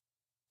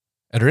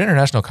At our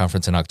international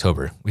conference in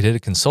October, we did a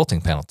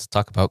consulting panel to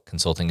talk about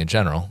consulting in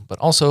general, but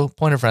also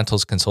Point of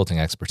Rental's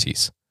consulting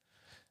expertise.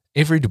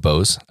 Avery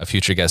DuBose, a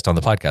future guest on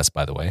the podcast,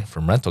 by the way,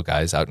 from Rental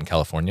Guys out in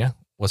California,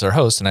 was our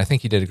host, and I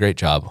think he did a great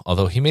job,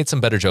 although he made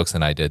some better jokes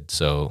than I did,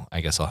 so I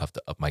guess I'll have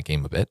to up my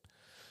game a bit.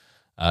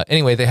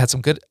 Anyway, they had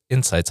some good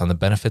insights on the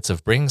benefits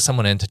of bringing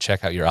someone in to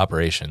check out your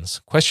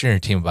operations, question your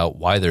team about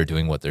why they're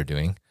doing what they're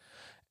doing,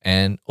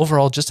 and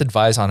overall just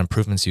advise on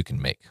improvements you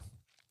can make.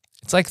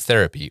 It's like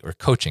therapy or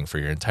coaching for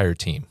your entire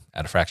team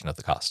at a fraction of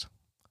the cost.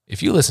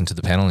 If you listen to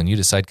the panel and you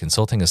decide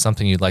consulting is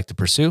something you'd like to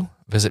pursue,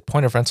 visit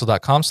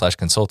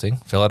pointofrental.com/consulting,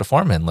 fill out a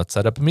form, and let's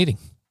set up a meeting.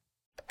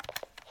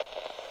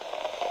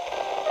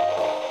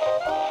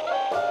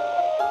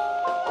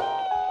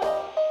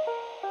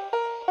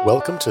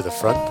 Welcome to the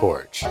Front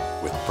Porch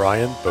with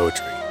Brian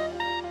Beaudry.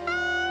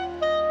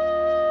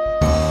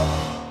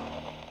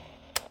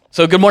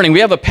 So good morning.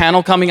 We have a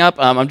panel coming up.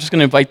 I'm just going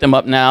to invite them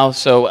up now,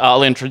 so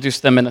I'll introduce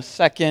them in a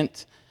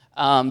second.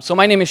 So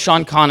my name is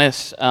Sean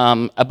Connis.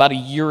 About a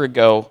year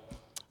ago,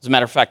 as a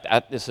matter of fact,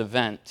 at this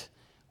event,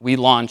 we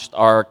launched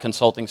our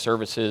consulting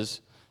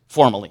services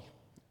formally.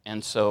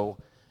 And so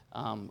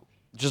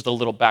just a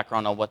little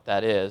background on what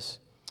that is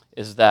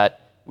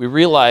that we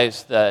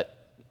realized that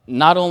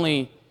not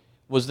only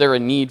was there a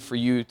need for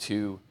you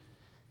to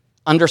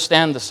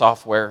understand the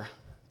software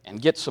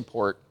and get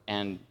support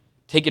and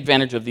take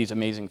advantage of these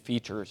amazing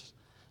features,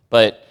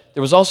 but there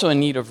was also a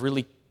need of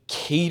really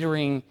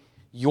catering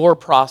your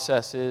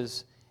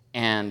processes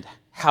and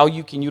how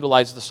you can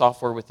utilize the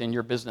software within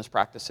your business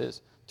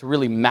practices to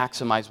really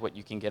maximize what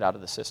you can get out of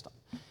the system.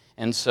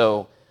 And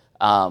so,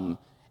 and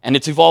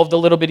it's evolved a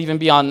little bit even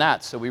beyond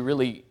that. So we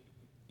really,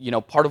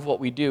 part of what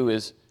we do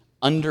is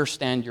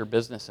understand your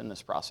business in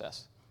this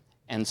process.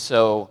 And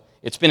so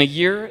it's been a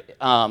year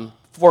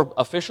for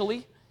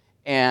officially,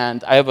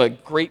 and I have a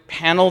great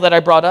panel that I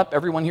brought up.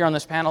 Everyone here on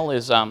this panel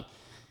is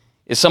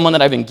someone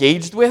that I've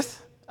engaged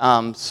with,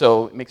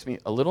 so it makes me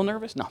a little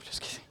nervous. No, I'm just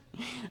kidding.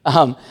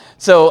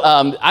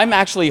 I'm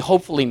actually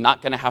hopefully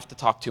not going to have to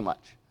talk too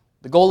much.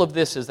 The goal of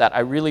this is that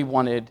we really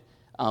wanted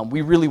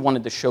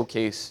to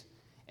showcase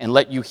and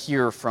let you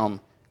hear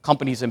from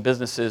companies and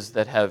businesses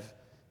that have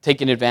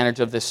taken advantage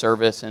of this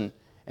service and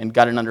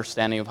got an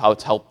understanding of how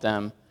it's helped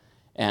them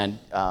and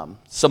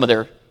some of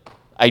their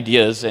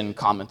ideas and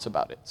comments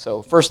about it.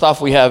 So first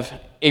off, we have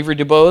Avery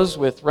DuBose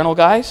with Rental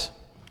Guys.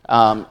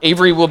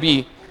 Avery will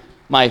be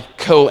my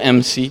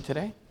co-MC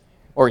today,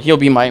 or he'll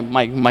be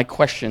my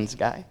questions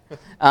guy.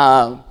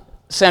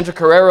 Sandra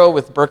Carrero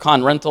with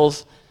Burcon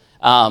Rentals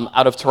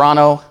out of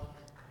Toronto,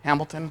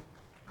 Hamilton.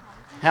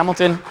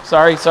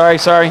 Sorry.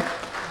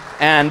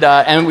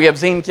 And we have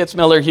Zane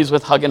Kitzmiller. He's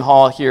with Hug and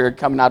Haul here,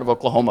 coming out of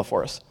Oklahoma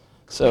for us.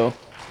 So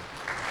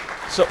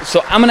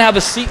I'm going to have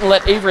a seat and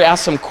let Avery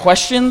ask some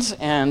questions,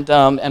 and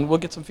we'll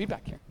get some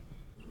feedback here.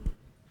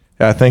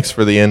 Yeah, thanks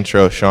for the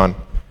intro, Sean.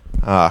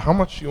 How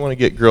much do you want to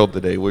get grilled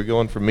today? We're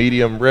going for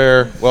medium,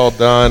 rare, well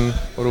done.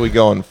 What are we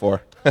going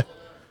for?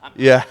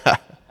 Yeah.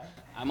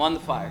 I'm on the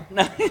fire.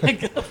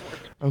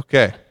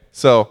 Okay,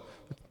 so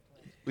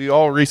we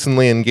all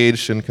recently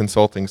engaged in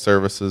consulting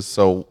services.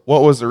 So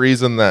what was the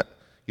reason that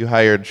you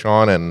hired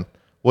Sean, and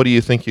what do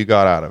you think you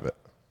got out of it?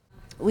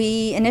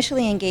 We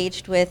initially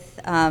engaged with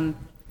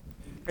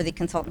for the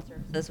consultant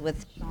services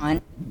with Sean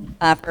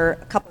for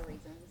a couple of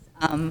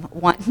reasons.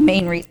 One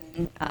main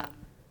reason,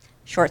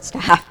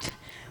 short-staffed.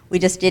 We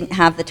just didn't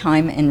have the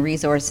time and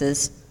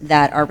resources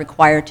that are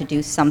required to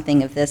do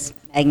something of this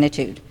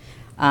magnitude.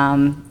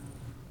 And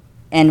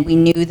we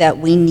knew that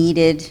we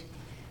needed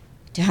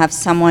to have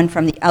someone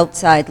from the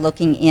outside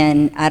looking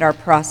in at our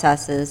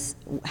processes,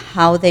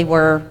 how they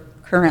were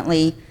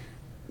currently,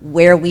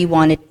 where we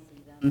wanted to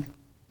see them,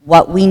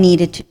 what we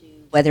needed to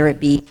do, whether it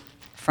be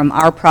from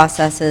our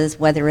processes,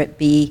 whether it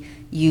be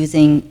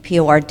using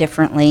POR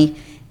differently,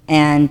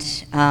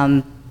 and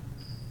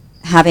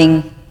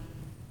having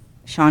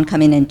Sean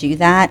come in and do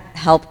that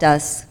helped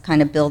us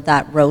kind of build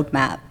that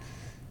roadmap.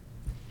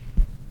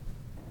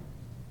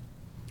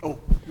 Oh,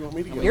 you want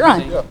me to go? You're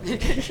on. Yeah.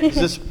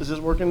 Is this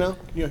working now?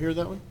 Can you hear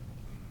that one?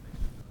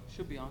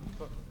 Should be on.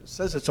 It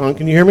says it's on.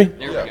 Can you hear me?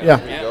 There we go.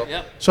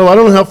 Yeah. So I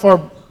don't know how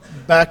far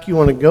back you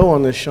want to go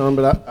on this, Sean,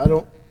 but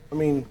I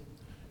mean,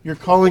 you're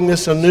calling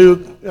this a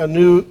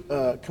new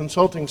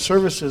consulting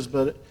services,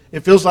 but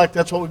it feels like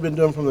that's what we've been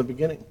doing from the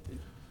beginning.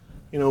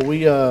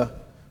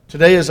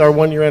 Today is our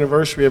 1-year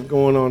anniversary of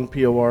going on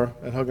POR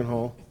at Hug and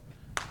Haul,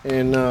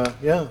 and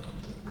yeah.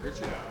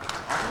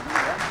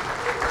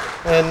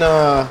 And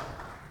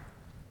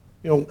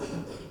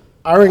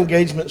our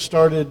engagement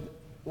started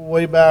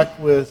way back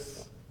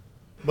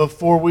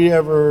before we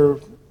ever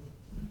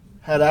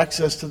had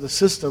access to the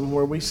system,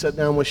 where we sat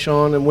down with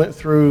Sean and went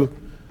through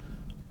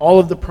all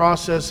of the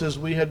processes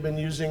we had been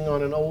using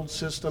on an old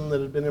system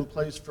that had been in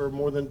place for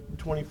more than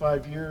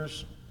 25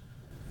 years.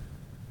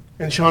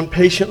 And Sean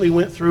patiently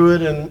went through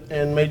it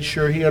and made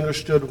sure he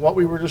understood what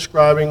we were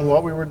describing,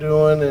 what we were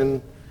doing,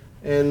 and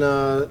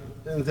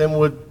then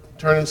would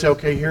turn and say,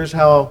 okay, here's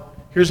how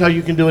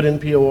you can do it in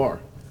POR.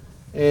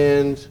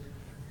 And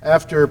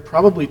after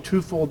probably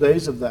 2 full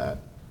days of that,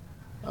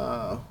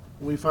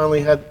 we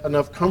finally had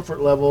enough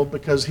comfort level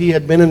because he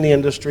had been in the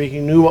industry, he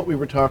knew what we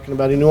were talking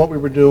about, he knew what we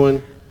were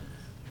doing,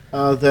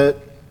 that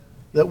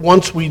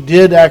once we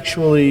did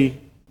actually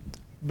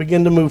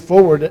begin to move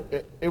forward,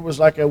 it was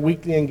like a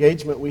weekly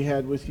engagement we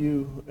had with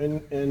you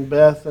and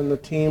Beth and the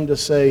team to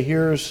say,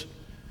 here's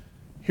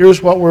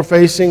what we're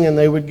facing, and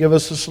they would give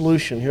us a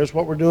solution. Here's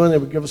what we're doing, they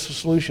would give us a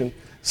solution.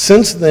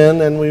 Since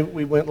then, and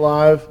we went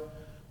live,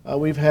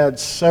 we've had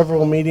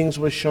several meetings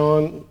with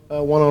Sean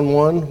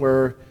one-on-one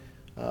where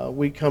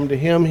we come to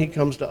him, he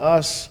comes to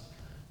us,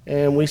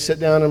 and we sit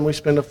down and we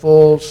spend a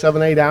full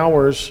 7-8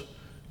 hours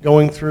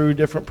going through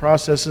different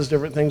processes,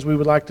 different things we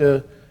would like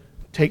to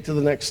take to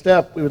the next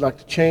step, we would like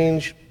to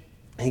change.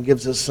 He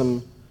gives us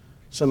some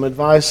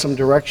advice, some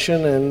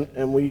direction,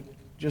 and we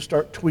just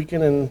start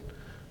tweaking and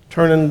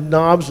turning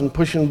knobs and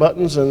pushing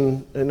buttons,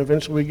 and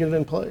eventually we get it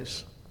in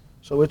place.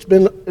 So it's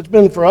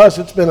been for us,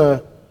 it's been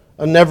a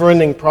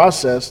never-ending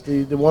process,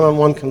 the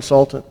one-on-one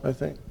consultant, I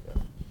think.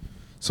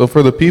 So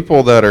for the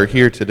people that are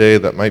here today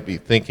that might be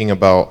thinking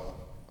about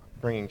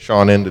bringing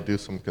Sean in to do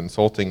some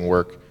consulting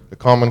work, the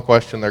common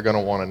question they're going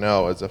to want to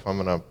know is, if I'm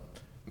going to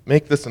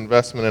make this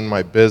investment in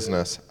my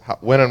business,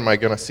 when am I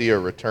going to see a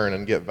return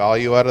and get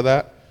value out of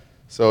that?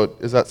 So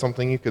is that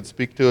something you could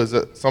speak to? Is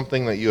it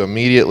something that you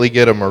immediately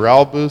get a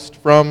morale boost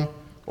from?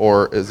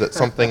 Or is it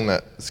something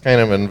that's kind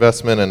of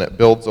investment and it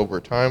builds over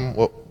time?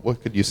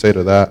 What could you say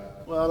to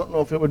that? Well, I don't know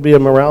if it would be a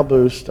morale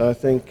boost. I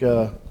think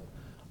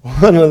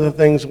one of the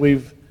things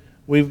we've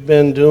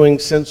been doing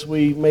since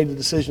we made the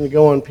decision to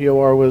go on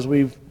POR was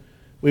we've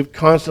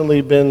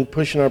constantly been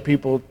pushing our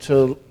people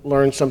to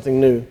learn something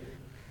new.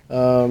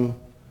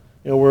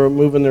 We're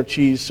moving their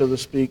cheese, so to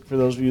speak, for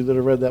those of you that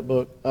have read that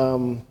book.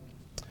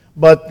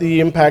 But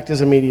the impact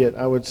is immediate,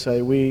 I would say.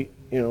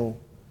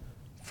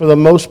 For the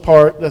most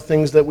part, the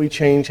things that we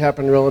change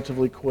happen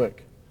relatively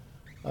quick.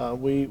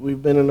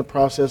 We've been in the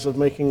process of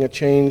making a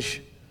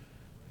change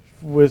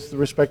with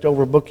respect to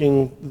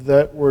overbooking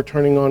that we're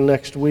turning on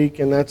next week,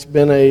 and that's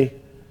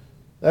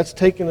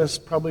taken us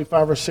probably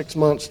 5 or 6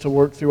 months to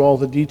work through all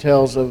the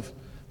details of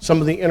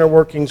some of the inner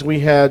workings we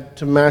had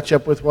to match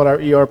up with what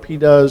our ERP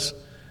does,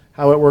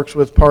 how it works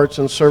with parts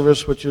and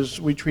service, which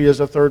is we treat as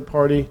a third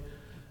party,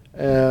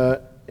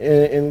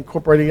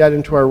 incorporating that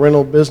into our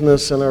rental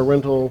business and our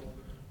rental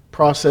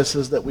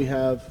processes that we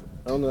have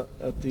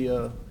at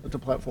the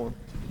platform.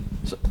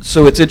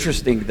 So it's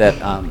interesting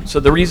that, so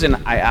the reason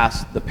I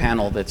asked the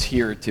panel that's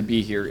here to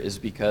be here is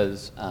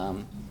because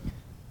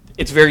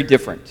it's very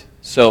different.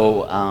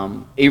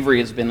 So Avery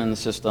has been in the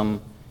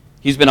system.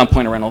 He's been on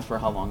Point of Rental for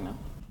how long now?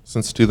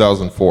 Since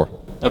 2004.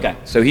 Okay,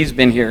 so he's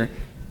been here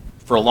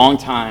for a long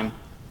time.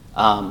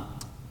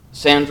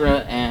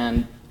 Sandra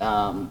and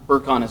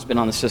Burcon has been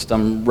on the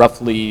system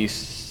roughly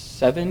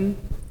 7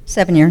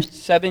 years.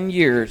 7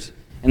 years.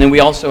 And then we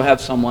also have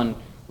someone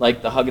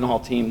like the Hug and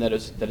Haul team that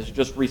has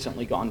just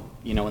recently gone,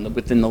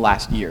 within the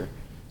last year.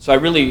 So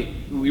we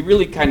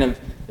really kind of,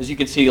 as you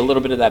can see, a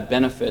little bit of that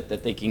benefit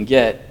that they can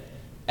get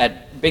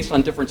based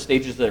on different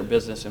stages of their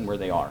business and where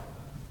they are.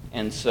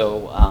 And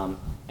so,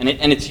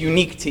 and it's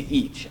unique to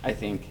each, I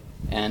think.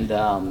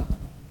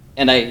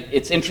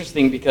 It's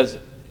interesting because,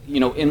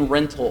 in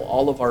rental,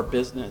 all of our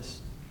business,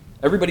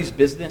 everybody's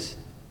business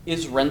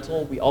is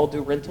rental. We all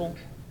do rental,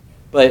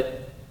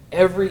 but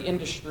every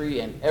industry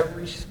and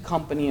every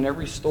company and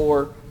every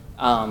store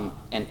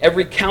and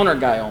every counter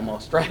guy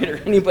almost, right, or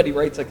anybody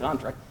writes a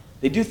contract,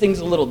 they do things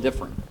a little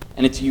different,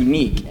 and it's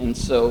unique. And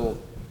so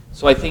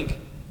I think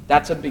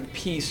that's a big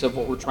piece of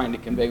what we're trying to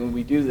convey when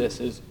we do this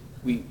is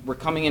we're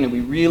coming in and we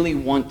really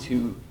want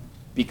to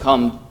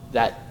become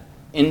that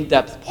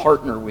in-depth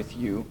partner with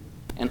you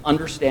and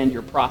understand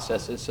your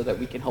processes so that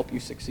we can help you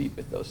succeed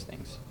with those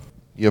things.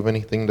 You have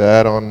anything to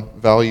add on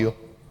value?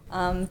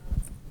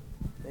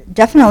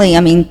 Definitely.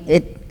 I mean,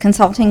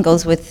 consulting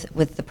goes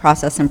with the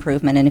process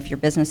improvement, and if your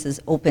business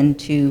is open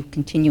to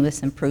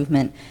continuous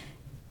improvement,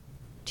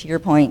 to your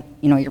point,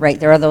 you're right.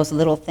 There are those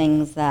little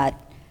things that,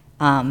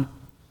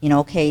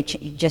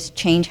 just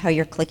change how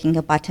you're clicking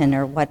a button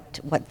or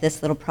what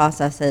this little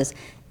process is,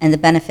 and the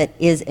benefit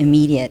is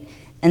immediate.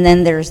 And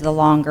then there's the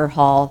longer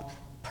haul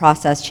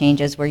process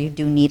changes where you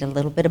do need a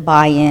little bit of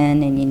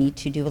buy-in, and you need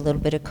to do a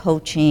little bit of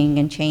coaching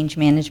and change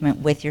management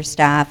with your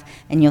staff,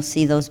 and you'll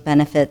see those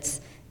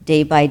benefits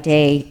day by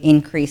day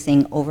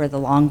increasing over the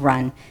long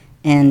run.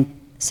 And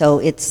so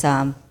it's,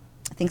 I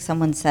think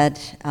someone said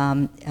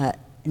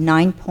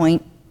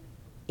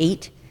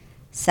 9.8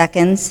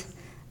 seconds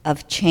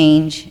of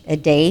change a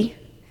day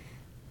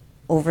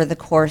over the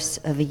course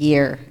of a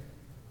year.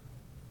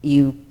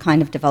 You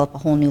kind of develop a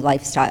whole new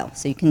lifestyle.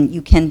 So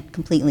you can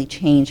completely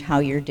change how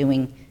you're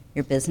doing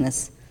your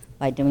business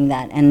by doing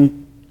that.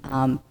 And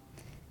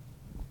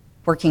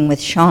working with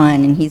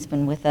Sean, and he's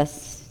been with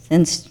us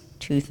since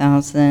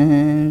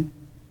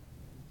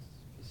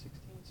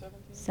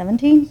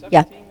 2017?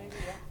 Yeah. Maybe,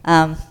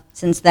 yeah.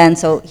 Since then,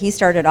 so he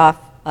started off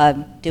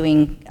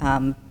doing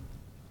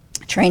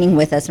training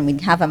with us, and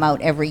we'd have him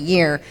out every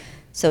year.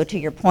 So to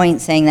your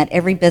point, saying that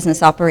every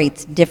business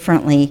operates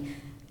differently,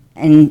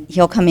 and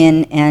he'll come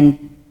in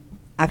and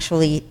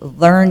actually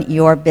learn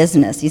your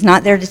business. He's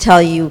not there to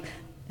tell you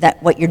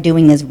that what you're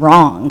doing is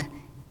wrong.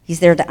 He's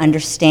there to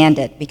understand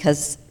it,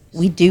 because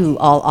we do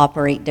all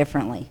operate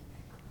differently.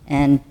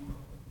 And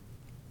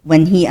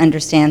when he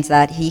understands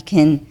that, he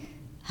can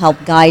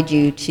help guide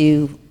you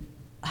to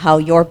how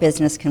your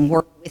business can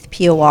work with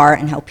POR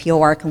and how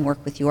POR can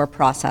work with your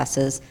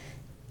processes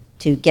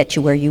to get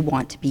you where you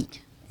want to be.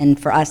 And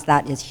for us,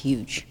 that is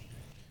huge.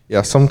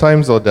 Yeah,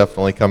 sometimes they'll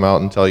definitely come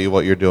out and tell you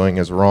what you're doing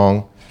is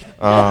wrong.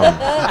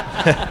 I'm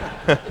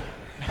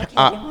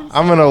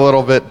in a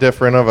little bit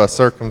different of a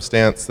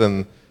circumstance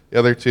than the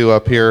other two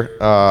up here.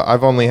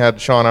 I've only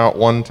had Sean out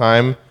one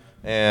time,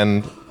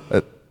 and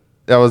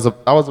that was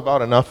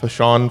about enough of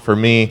Sean for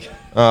me.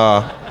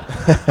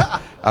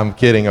 I'm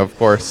kidding, of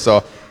course.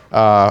 So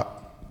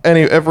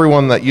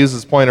everyone that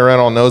uses Pointer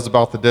Rental knows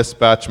about the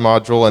dispatch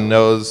module and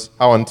knows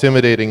how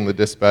intimidating the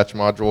dispatch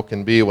module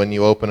can be when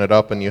you open it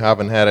up and you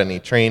haven't had any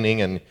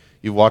training and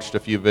you've watched a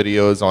few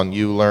videos on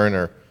ULearn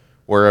or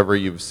wherever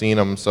you've seen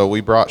them. So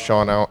we brought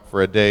Sean out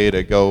for a day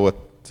to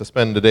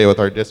spend a day with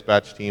our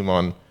dispatch team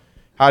on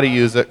how to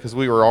use it, because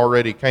we were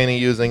already kind of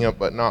using it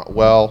but not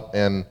well,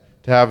 and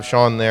to have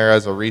Sean there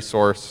as a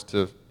resource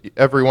to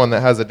everyone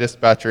that has a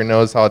dispatcher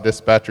knows how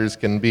dispatchers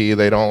can be.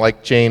 They don't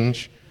like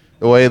change.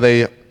 The way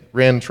they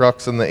ran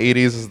trucks in the 80s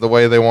is the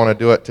way they want to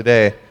do it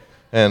today,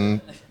 and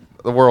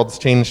the world's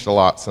changed a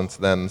lot since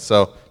then.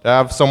 So to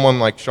have someone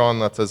like Sean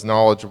that's as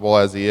knowledgeable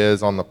as he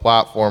is on the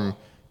platform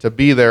to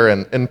be there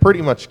and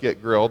pretty much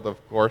get grilled,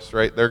 of course,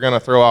 right? They're going to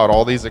throw out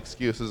all these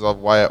excuses of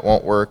why it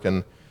won't work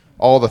and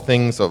all the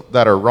things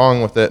that are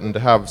wrong with it, and to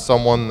have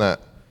someone that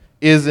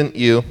isn't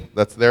you,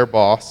 that's their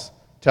boss,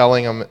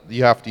 telling them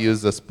you have to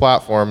use this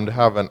platform, to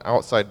have an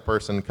outside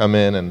person come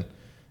in and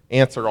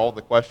answer all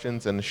the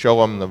questions and show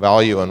them the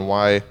value and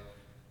why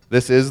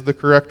this is the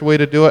correct way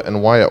to do it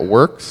and why it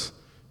works,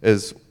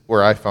 is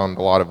where I found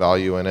a lot of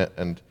value in it.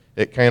 And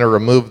it kind of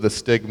removed the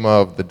stigma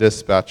of the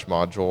dispatch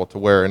module to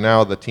where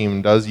now the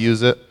team does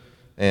use it,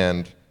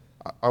 and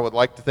I would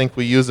like to think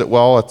we use it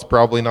well. It's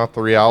probably not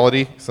the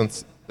reality,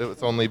 since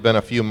it's only been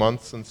a few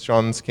months since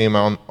Sean's came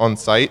on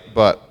site,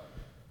 but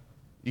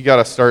you got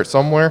to start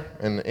somewhere,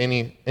 and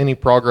any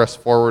progress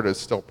forward is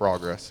still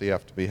progress, so you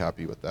have to be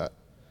happy with that.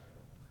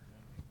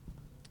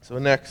 So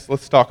next,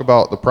 let's talk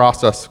about the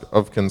process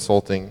of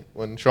consulting.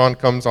 When Sean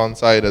comes on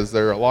site, is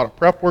there a lot of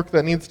prep work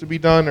that needs to be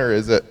done, or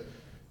is it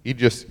you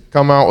just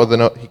come out with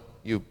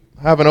you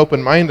have an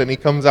open mind and he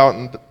comes out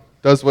and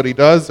does what he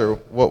does, or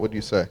what would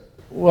you say?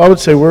 Well, I would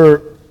say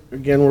we're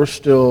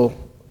still,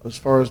 as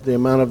far as the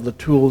amount of the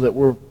tool that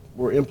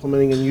we're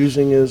implementing and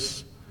using,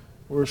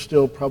 we're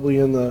still probably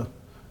in the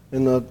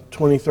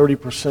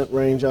 20-30%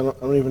 range. I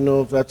don't even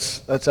know if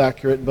that's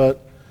accurate,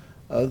 but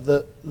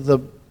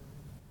the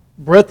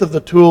breadth of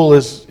the tool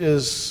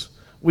is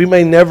we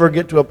may never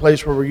get to a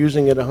place where we're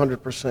using it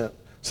 100%.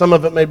 Some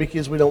of it may be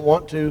because we don't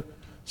want to,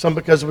 some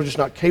because we're just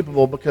not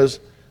capable, because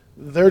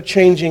they're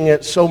changing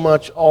it so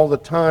much all the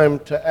time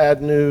to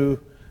add new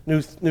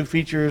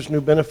features, new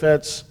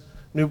benefits,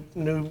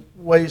 new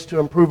ways to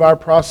improve our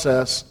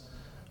process,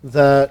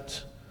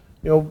 that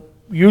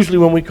usually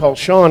when we call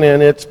Sean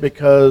in, it's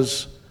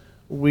because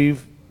we're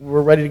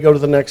ready to go to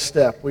the next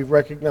step. We've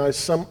recognized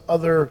some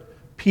other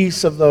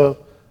piece of the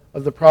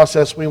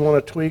process we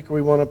want to tweak or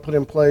we want to put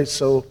in place.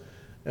 So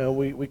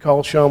we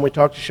call Sean, we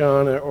talk to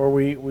Sean, or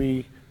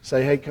we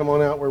say, hey, come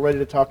on out, we're ready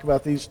to talk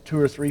about these 2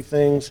 or 3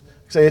 things.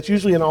 Say it's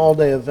usually an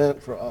all-day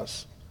event for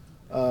us.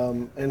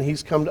 And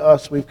he's come to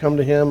us, we've come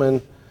to him,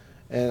 and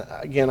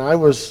again, I'm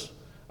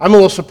a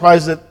little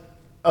surprised that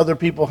other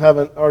people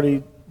haven't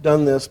already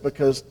done this,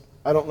 because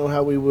I don't know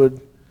how we would,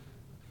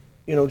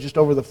 just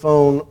over the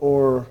phone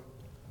or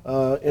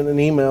in an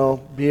email,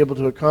 be able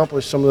to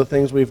accomplish some of the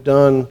things we've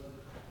done.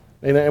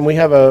 And we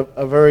have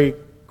a very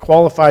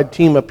qualified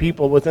team of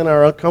people within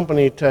our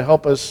company to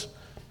help us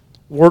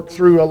work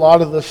through a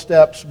lot of the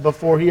steps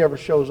before he ever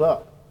shows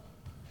up.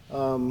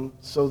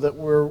 So that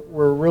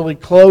we're really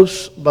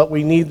close, but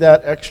we need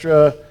that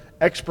extra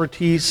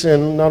expertise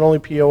in not only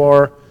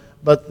POR,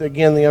 but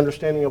again, the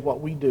understanding of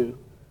what we do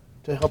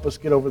to help us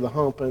get over the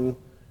hump and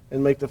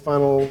make the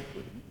final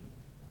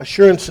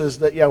assurances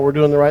that, yeah, we're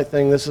doing the right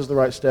thing, this is the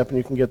right step, and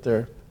you can get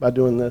there by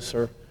doing this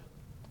or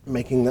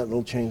making that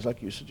little change like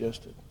you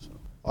suggested. So.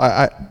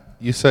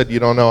 You said you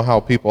don't know how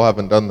people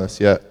haven't done this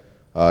yet.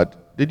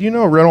 Did you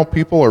know rental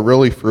people are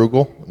really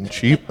frugal and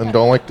cheap and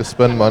don't like to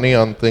spend money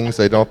on things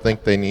they don't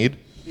think they need?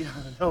 Yeah,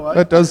 no,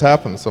 that does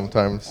happen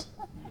sometimes.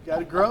 You got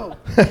to grow.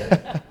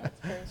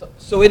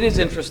 So it is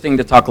interesting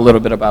to talk a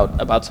little bit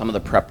about some of the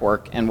prep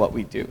work and what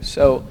we do.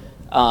 So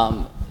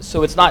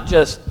it's not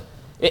just,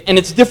 and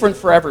it's different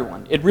for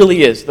everyone. It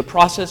really is. The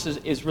process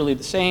is really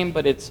the same,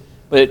 but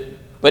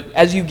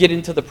as you get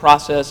into the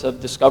process of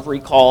discovery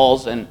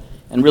calls and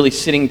really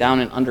sitting down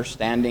and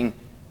understanding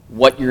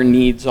what your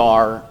needs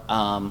are,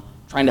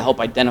 trying to help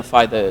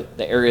identify the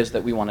areas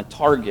that we want to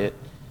target.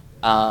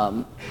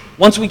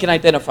 Once we can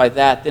identify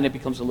that, then it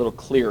becomes a little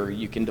clearer.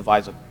 You can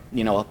devise a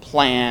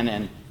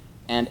plan,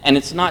 and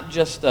it's not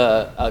just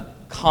a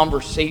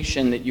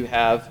conversation that you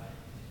have.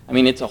 I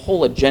mean, it's a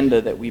whole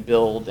agenda that we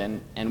build,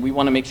 and we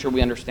want to make sure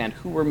we understand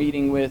who we're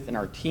meeting with and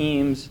our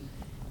teams.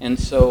 And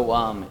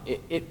so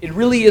it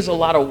really is a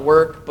lot of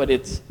work, but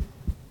it's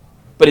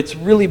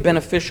really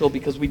beneficial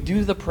because we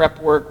do the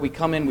prep work, we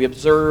come in, we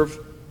observe,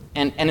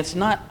 and it's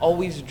not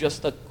always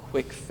just a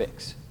quick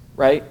fix,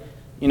 right?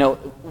 You know,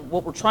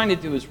 what we're trying to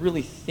do is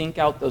really think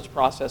out those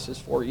processes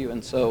for you.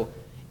 And so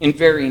in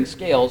varying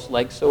scales,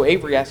 like, so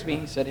Avery asked me,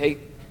 he said, hey,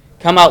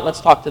 come out,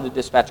 let's talk to the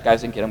dispatch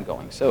guys and get them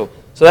going. So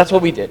that's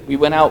what we did. We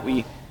went out,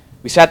 we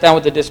sat down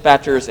with the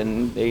dispatchers,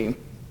 and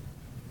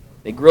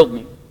they grilled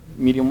me,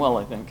 medium well,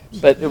 I think,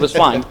 but it was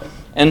fine.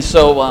 And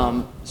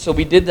so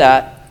we did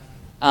that.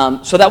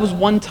 So that was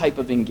one type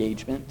of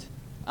engagement.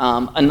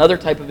 Another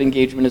type of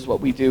engagement is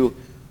what we do,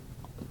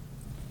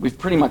 we've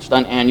pretty much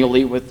done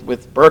annually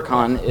with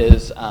Burcon,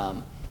 is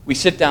we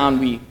sit down,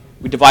 we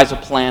devise a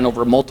plan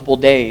over multiple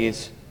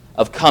days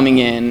of coming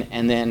in,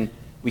 and then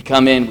we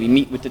come in, we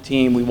meet with the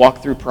team, we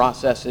walk through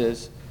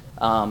processes.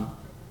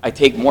 I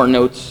take more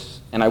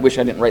notes, and I wish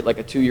I didn't write like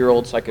a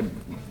 2-year-old so I could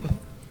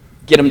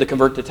get them to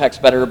convert to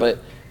text better, but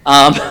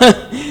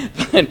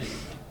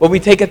we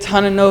take a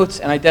ton of notes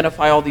and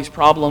identify all these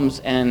problems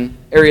and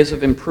areas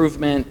of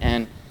improvement,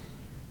 and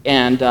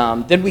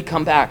then we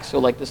come back. So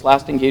like this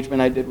last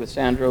engagement I did with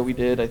Sandra,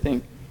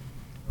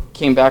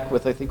 came back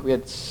with, I think we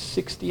had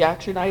 60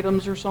 action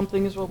items or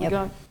something is what we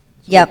got.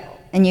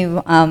 Yep,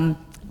 and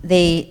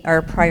they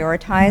are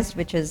prioritized,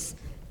 which is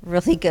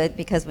really good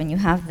because when you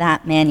have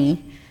that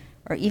many,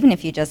 or even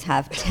if you just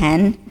have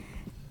 10,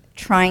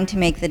 trying to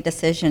make the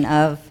decision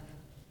of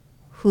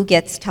who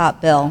gets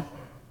top bill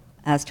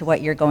as to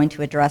what you're going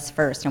to address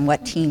first and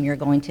what team you're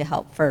going to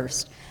help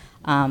first.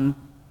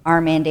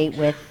 Our mandate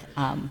with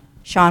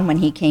Sean, when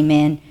he came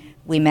in,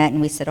 we met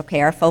and we said,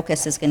 okay, our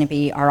focus is going to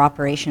be our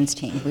operations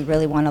team. We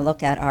really want to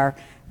look at our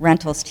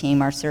rentals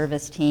team, our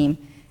service team,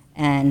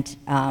 and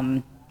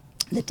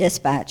the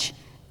dispatch.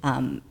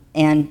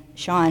 And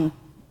Sean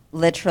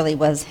literally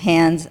was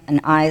hands and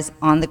eyes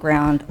on the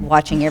ground,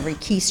 watching every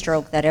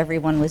keystroke that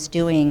everyone was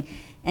doing.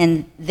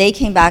 And they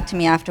came back to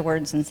me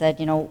afterwards and said,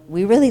 you know,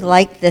 we really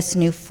like this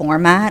new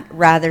format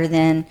rather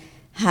than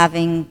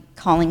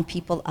calling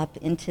people up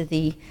into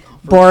the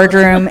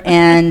boardroom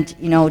and,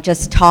 you know,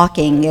 just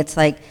talking. It's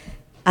like,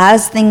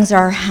 as things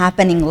are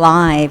happening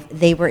live,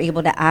 they were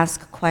able to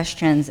ask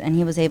questions and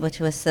he was able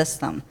to assist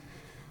them.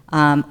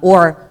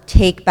 Or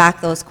take back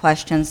those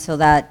questions so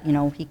that, you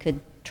know, he could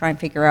try and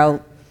figure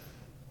out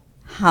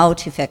how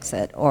to fix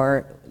it,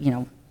 or, you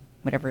know,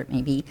 whatever it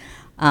may be.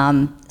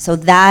 So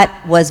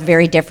that was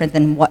very different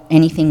than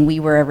anything we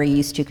were ever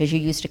used to, because you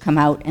used to come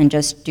out and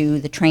just do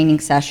the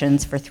training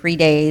sessions for 3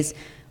 days.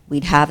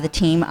 We'd have the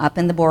team up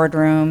in the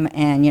boardroom,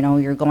 and, you know,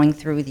 you're going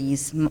through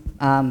these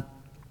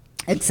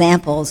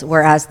examples,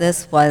 whereas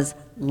this was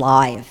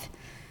live.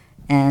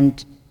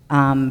 And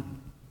at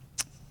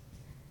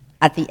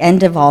the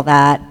end of all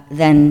that,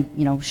 then,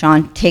 you know,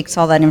 Sean takes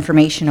all that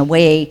information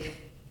away,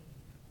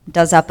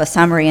 does up a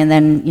summary, and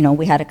then, you know,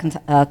 we had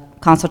a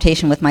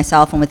consultation with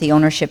myself and with the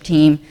ownership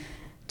team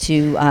to,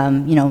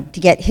 you know, to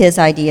get his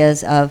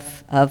ideas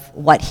of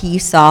what he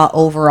saw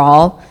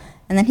overall.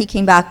 And then he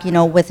came back, you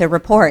know, with a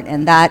report,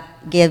 and that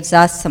gives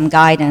us some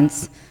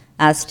guidance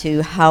as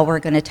to how we're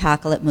going to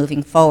tackle it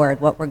moving forward,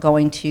 what we're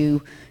going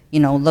to, you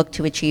know, look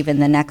to achieve in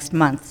the next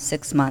month,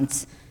 6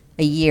 months,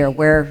 a year,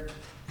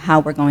 how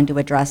we're going to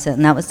address it.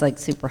 And that was like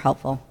super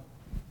helpful.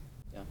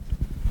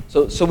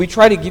 Yeah. So we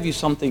try to give you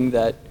something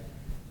that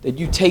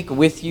you take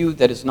with you,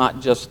 that is not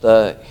just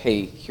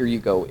hey, here you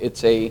go.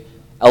 It's a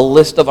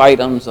list of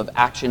items, of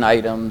action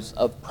items,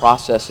 of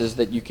processes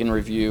that you can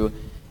review.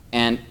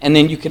 And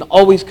then you can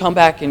always come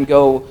back and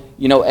go,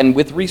 you know, and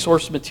with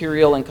resource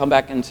material, and come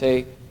back and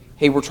say,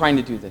 hey, we're trying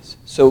to do this.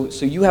 So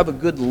you have a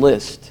good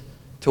list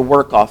to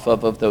work off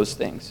of those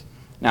things.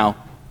 Now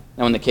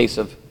in the case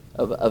of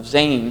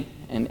Zane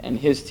and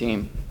his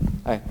team,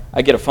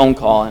 I get a phone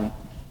call, and,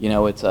 you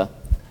know, it's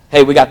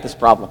hey, we got this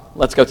problem.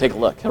 Let's go take a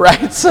look,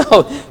 right?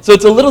 So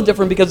it's a little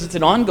different because it's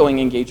an ongoing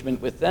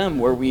engagement with them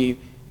where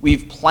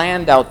we've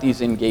planned out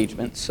these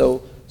engagements.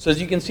 So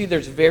as you can see,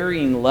 there's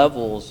varying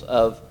levels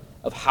of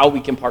how we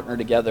can partner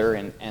together,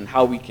 and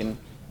how we can,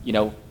 you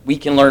know, we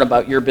can learn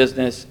about your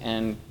business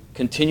and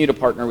continue to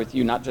partner with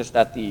you, not just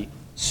at the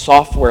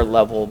software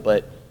level,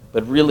 but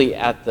really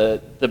at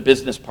the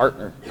business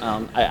partner.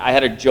 I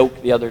had a joke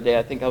the other day.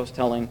 I think I was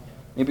telling,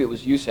 maybe it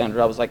was you,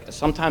 Sandra. I was like,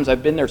 sometimes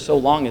I've been there so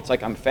long, it's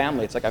like I'm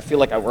family. It's like I feel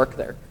like I work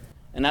there.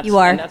 And that's, you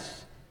are.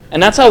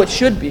 And that's how it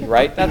should be,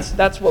 right?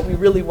 That's what we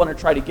really want to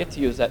try to get to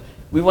you, is that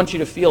we want you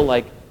to feel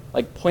like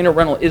Point of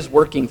Rental is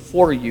working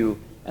for you,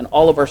 and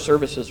all of our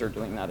services are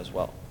doing that as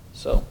well.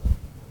 So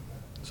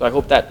I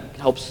hope that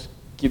helps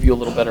give you a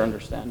little better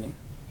understanding.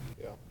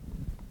 Yeah.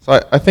 So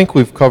I think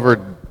we've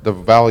covered the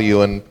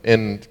value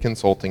in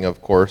consulting,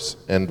 of course,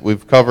 and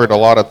we've covered a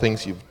lot of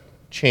things you've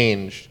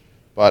changed.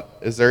 But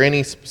is there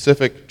any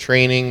specific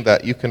training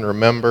that you can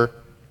remember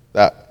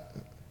that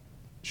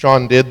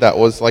Sean did that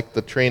was like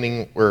the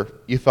training where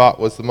you thought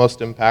was the most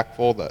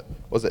impactful? That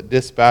was it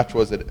dispatch?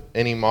 Was it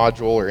any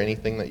module or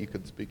anything that you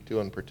could speak to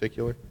in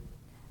particular?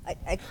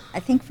 I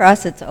think for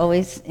us, it's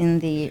always in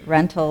the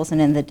rentals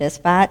and in the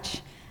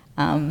dispatch.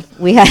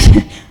 We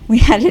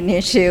had an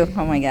issue.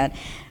 Oh my God,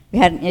 we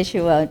had an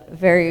issue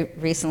very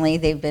recently.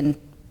 They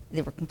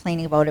were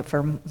complaining about it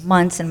for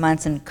months and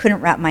months and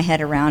couldn't wrap my head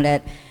around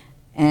it.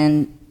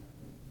 And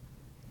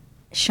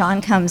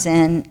Sean comes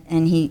in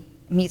and he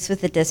meets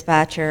with the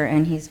dispatcher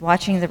and he's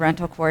watching the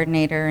rental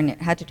coordinator, and it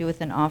had to do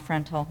with an off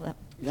rental.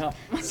 No.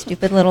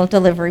 Stupid little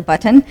delivery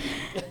button.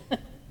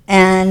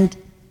 And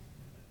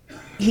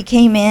he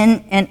came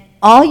in, and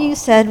all you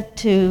said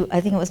to,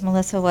 I think it was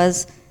Melissa,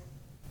 was,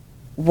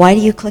 "Why do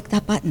you click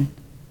that button?"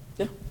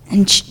 Yeah.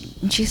 And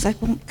she's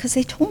like, "Well, because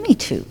they told me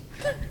to."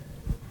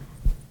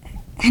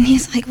 And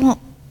he's like,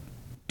 "Well,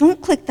 don't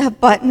click that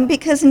button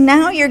because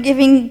now you're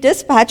giving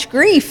dispatch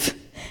grief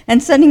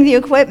and sending the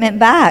equipment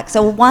back."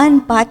 So one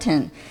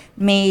button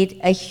made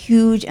a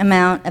huge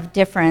amount of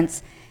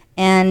difference.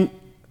 And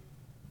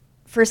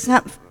for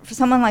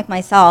someone like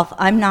myself,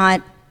 I'm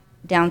not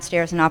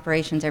downstairs in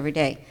operations every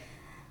day.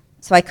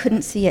 So I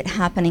couldn't see it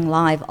happening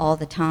live all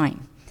the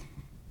time.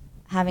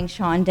 Having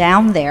Sean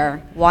down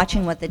there,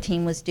 watching what the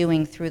team was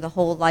doing through the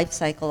whole life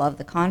cycle of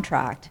the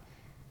contract,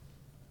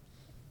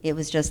 it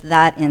was just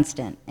that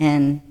instant.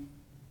 And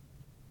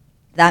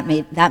that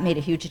made a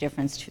huge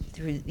difference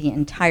through the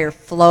entire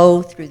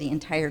flow, through the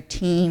entire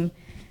team.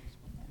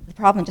 The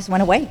problem just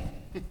went away.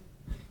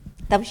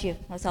 That was you.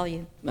 That was all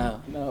you. No.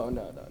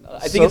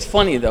 I think it's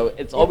funny, though.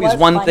 It's always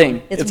one funny.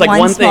 thing. It's like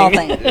one small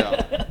thing.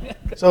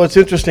 So it's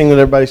interesting that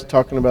everybody's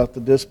talking about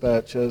the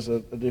dispatch as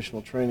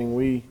additional training.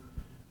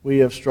 We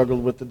have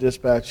struggled with the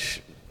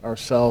dispatch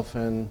ourselves,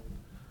 and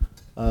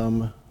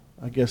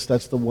I guess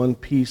that's the one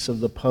piece of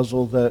the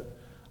puzzle that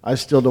I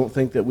still don't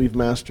think that we've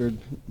mastered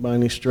by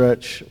any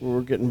stretch.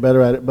 We're getting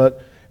better at it.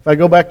 But if I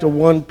go back to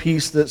one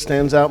piece that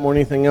stands out more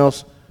than anything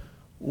else,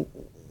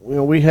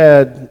 we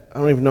had, I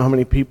don't even know how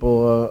many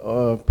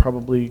people,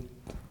 probably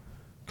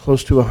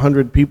close to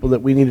 100 people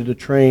that we needed to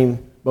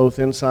train, both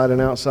inside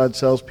and outside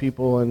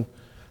salespeople. And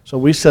so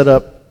we set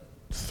up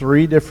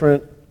 3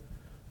 different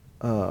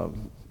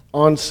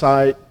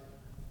on-site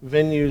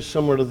venues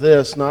similar to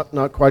this,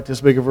 not quite this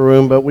big of a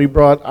room, but we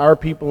brought our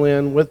people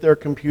in with their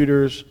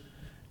computers,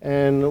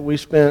 and we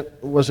spent,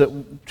 was it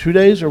 2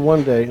 days or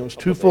 1 day? It was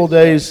 2 full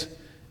days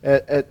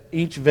at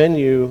each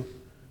venue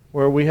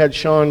where we had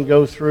Sean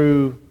go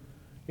through,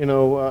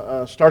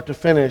 start to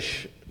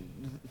finish,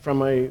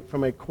 from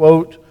a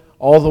quote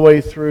all the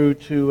way through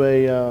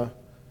to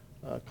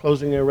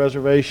closing a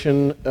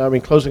reservation,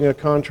 closing a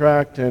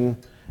contract, and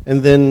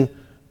then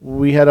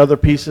we had other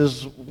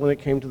pieces when it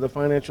came to the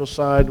financial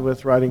side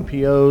with writing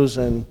POs,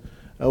 and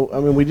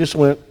we just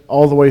went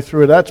all the way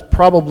through it. That's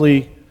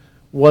probably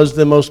was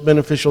the most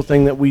beneficial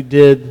thing that we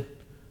did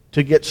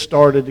to get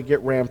started, to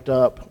get ramped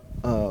up,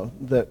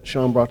 that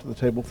Sean brought to the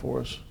table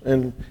for us.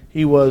 And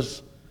he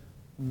was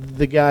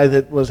the guy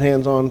that was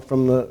hands-on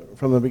from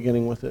the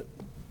beginning with it.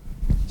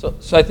 So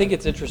I think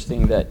it's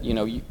interesting that,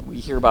 we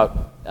hear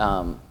about,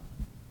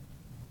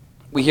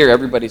 we hear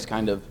everybody's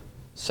kind of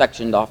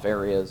sectioned off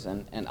areas,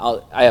 and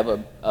I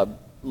have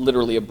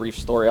literally a brief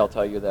story I'll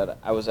tell you, that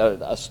I was at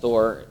a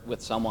store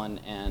with someone,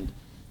 and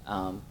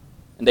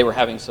they were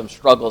having some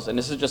struggles, and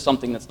this is just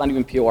something that's not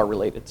even POR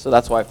related, so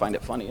that's why I find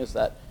it funny, is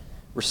that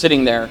we're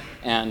sitting there,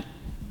 and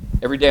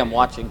every day I'm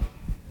watching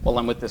while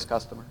I'm with this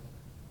customer.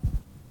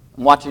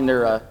 I'm watching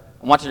their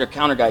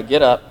counter guy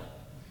get up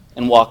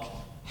and walk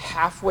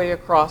halfway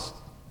across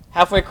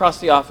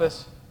the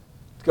office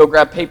to go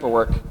grab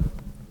paperwork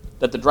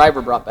that the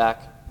driver brought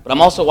back, but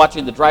I'm also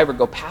watching the driver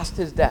go past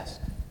his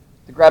desk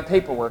to grab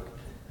paperwork.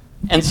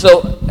 And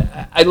so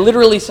I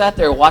literally sat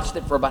there and watched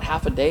it for about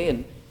half a day,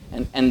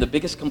 and the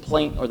biggest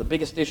complaint or the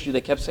biggest issue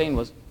they kept saying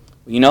was,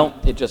 we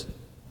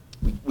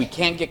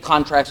can't get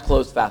contracts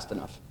closed fast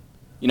enough.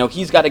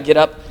 He's got to get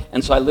up,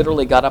 and so I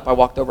literally got up, I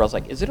walked over, I was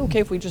like, is it okay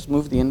if we just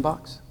move the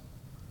inbox?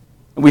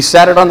 And we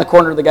sat it on the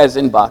corner of the guy's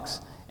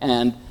inbox,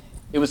 and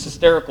it was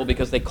hysterical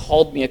because they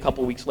called me a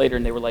couple weeks later,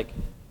 and they were like,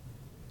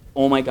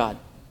 oh my God,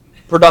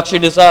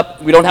 production is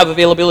up, we don't have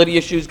availability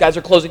issues, guys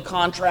are closing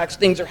contracts,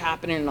 things are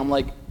happening, and I'm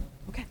like,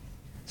 okay.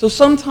 So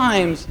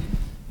sometimes,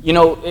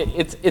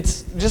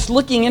 it's just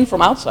looking in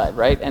from outside,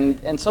 right?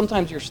 And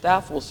sometimes your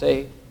staff will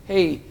say,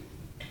 hey,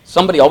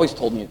 somebody always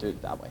told me to do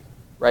it that way,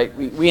 right?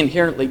 We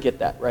inherently get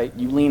that, right?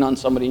 You lean on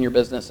somebody in your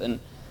business, and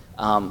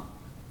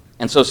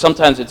so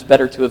sometimes it's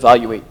better to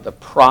evaluate the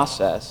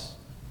process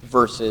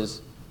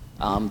versus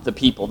the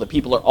people. The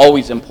people are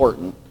always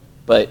important,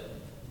 but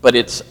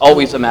it's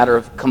always a matter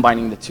of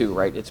combining the two,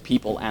 right? It's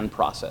people and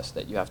process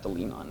that you have to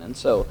lean on. And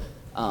so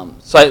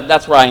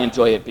that's where I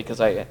enjoy it, because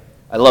I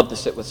love to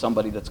sit with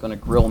somebody that's going to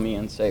grill me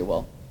and say,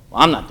 well,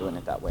 I'm not doing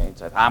it that way.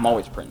 It's like, I'm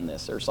always printing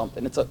this or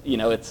something.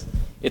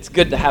 It's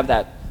good to have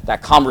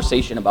that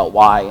conversation about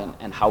why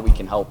and how we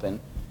can help and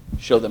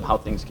show them how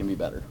things can be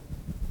better.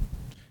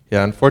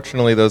 Yeah,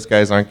 unfortunately, those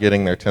guys aren't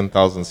getting their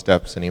 10,000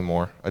 steps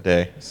anymore a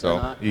day.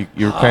 So you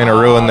kind of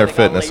ruined their they got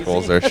fitness lazy.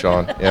 goals there,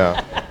 Sean.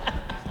 Yeah.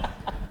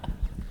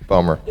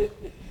 Bummer.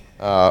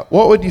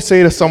 What would you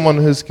say to someone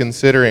who's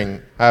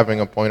considering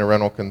having a point of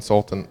rental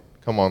consultant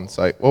come on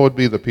site? What would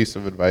be the piece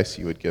of advice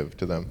you would give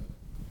to them?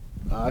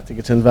 I think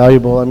it's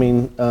invaluable. I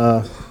mean,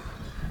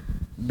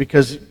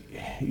 because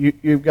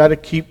you've got to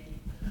keep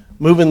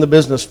moving the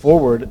business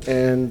forward,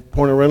 and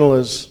Point of Rental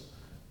is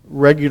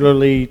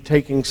regularly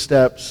taking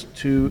steps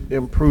to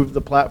improve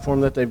the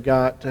platform that they've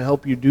got to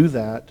help you do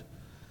that.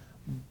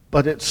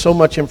 But it's so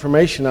much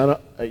information.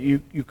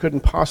 You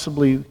couldn't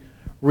possibly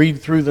read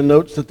through the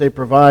notes that they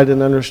provide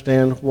and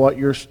understand what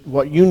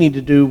you need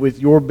to do with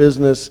your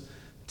business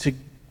to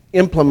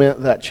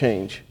implement that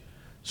change.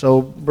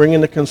 So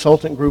bringing the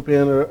consultant group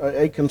in, or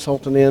a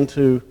consultant in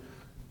to,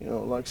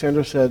 like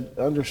Sandra said,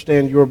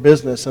 understand your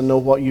business and know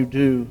what you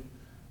do,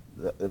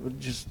 it would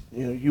just,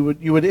 you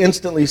would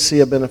instantly see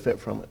a benefit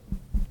from it.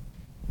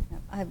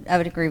 I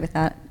would agree with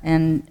that,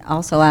 and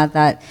also add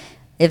that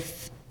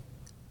if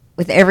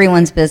with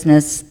everyone's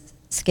business,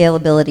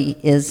 scalability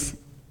is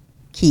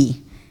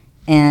key,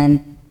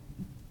 and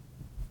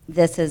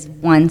this is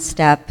one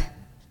step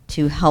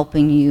to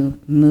helping you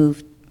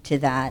move to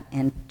that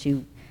and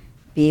to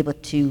be able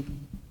to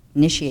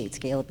initiate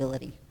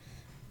scalability.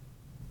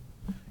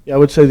 Yeah, I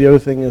would say the other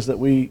thing is that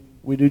we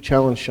do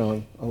challenge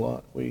Sean a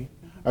lot.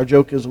 Our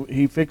joke is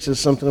he fixes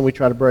something and we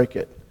try to break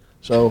it.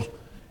 So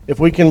if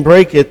we can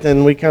break it,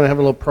 then we kind of have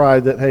a little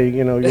pride that, hey,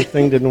 your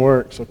thing didn't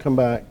work, so come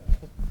back,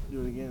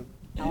 do it again.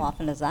 How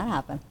often does that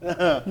happen?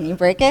 Can you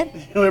break it?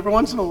 Every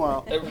once in a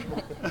while.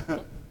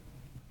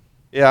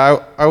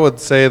 Yeah, I would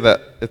say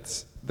that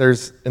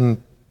there's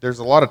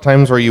a lot of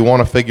times where you want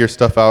to figure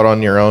stuff out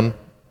on your own,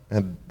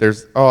 and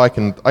I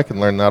can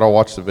learn that. I'll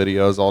watch the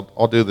videos.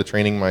 I'll do the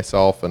training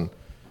myself, and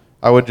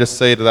I would just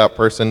say to that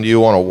person, do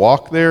you want to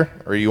walk there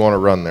or you want to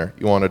run there?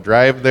 You want to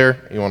drive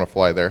there or you want to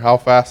fly there? How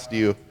fast do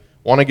you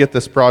want to get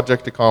this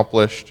project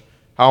accomplished?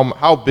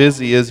 How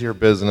busy is your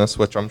business?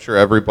 Which I'm sure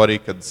everybody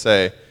could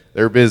say,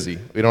 they're busy.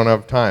 We don't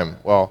have time.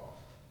 Well,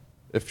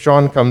 if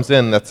Sean comes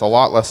in, that's a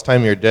lot less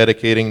time you're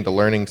dedicating to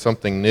learning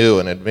something new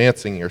and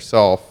advancing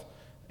yourself,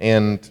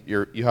 and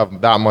you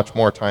have that much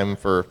more time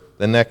for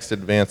the next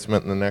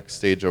advancement and the next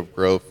stage of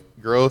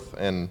growth,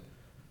 and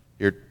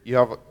you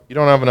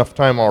don't have enough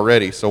time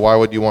already, so why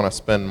would you want to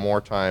spend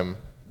more time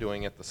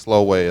doing it the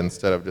slow way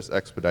instead of just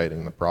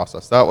expediting the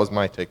process? That was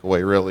my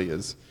takeaway, really,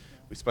 is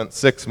we spent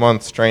 6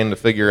 months trying to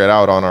figure it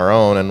out on our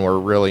own, and we're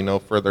really no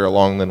further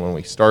along than when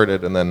we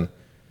started, and then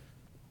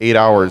 8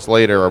 hours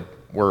later,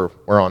 we're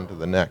on to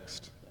the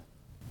next.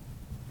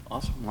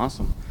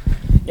 Awesome.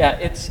 Yeah,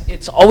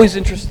 it's always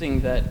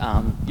interesting that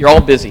you're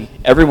all busy.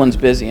 Everyone's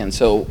busy, and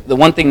so the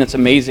one thing that's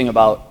amazing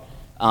about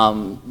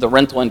the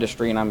rental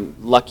industry, and I'm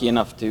lucky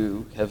enough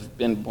to have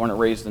been born and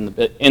raised in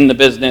the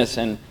business,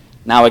 and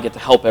now I get to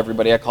help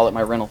everybody. I call it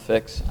my rental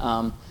fix.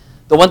 The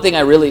one thing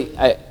I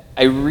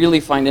really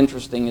find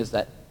interesting is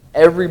that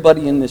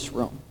everybody in this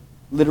room,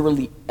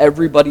 literally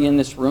everybody in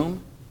this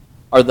room,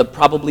 are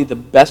probably the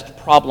best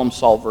problem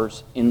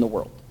solvers in the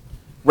world.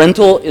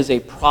 Rental is a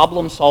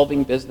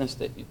problem-solving business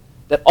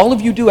that all of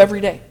you do every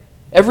day.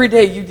 Every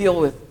day you deal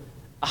with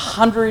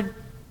 100,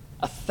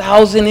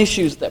 1,000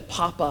 issues that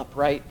pop up,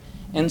 right?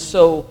 And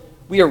so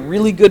we are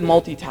really good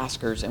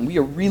multitaskers, and we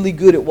are really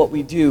good at what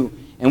we do,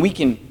 and we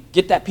can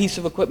get that piece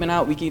of equipment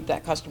out, we keep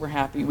that customer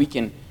happy, we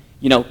can,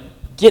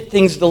 get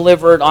things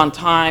delivered on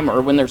time,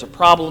 or when there's a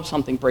problem,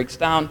 something breaks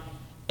down.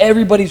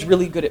 Everybody's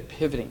really good at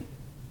pivoting.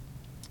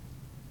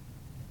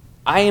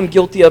 I am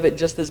guilty of it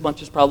just as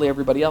much as probably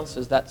everybody else,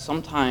 is that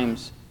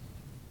sometimes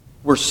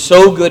we're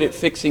so good at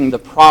fixing the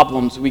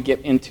problems we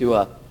get into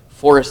a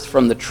forest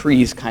from the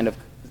trees kind of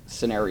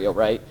scenario,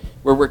 right?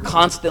 Where we're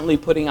constantly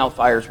putting out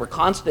fires, we're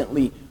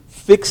constantly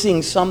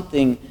fixing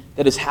something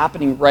that is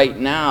happening right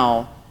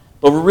now,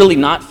 but we're really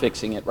not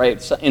fixing it, right?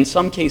 So in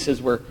some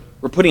cases, we're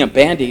putting a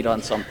Band-Aid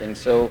on something.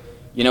 So,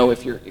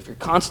 if you're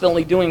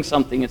constantly doing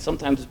something, it's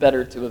sometimes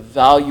better to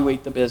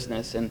evaluate the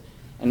business and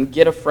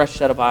get a fresh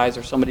set of eyes,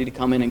 or somebody to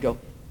come in and go,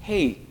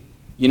 hey,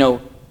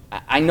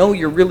 I know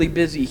you're really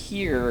busy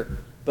here,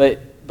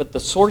 but the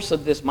source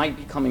of this might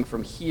be coming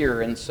from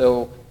here, and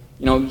so,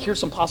 here's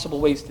some possible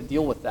ways to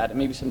deal with that, and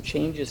maybe some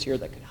changes here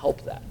that could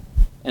help that.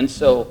 And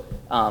so,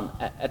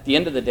 at the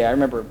end of the day, I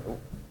remember,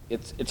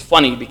 it's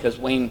funny because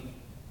Wayne,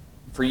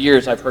 for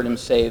years I've heard him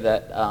say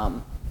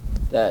that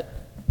that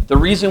the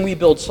reason we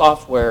build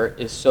software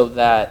is so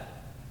that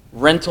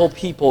rental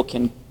people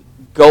can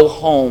go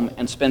home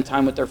and spend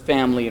time with their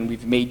family, and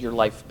we've made your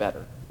life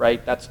better,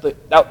 right? That's the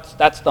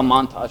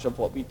montage of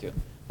what we do.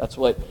 That's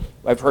what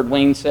I've heard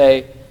Wayne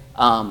say.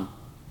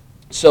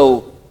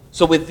 So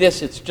with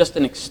this, it's just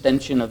an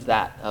extension of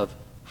that, of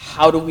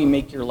how do we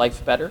make your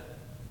life better?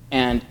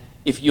 And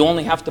if you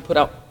only have to put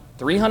out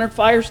 300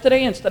 fires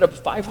today instead of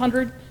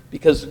 500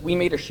 because we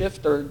made a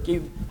shift or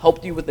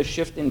helped you with a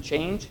shift in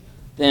change,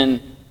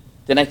 then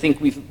I think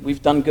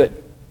we've done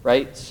good,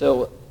 right?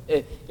 So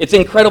it's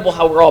incredible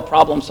how we're all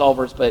problem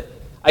solvers, but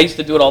I used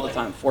to do it all the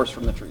time, forest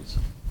from the trees.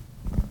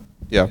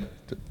 Yeah,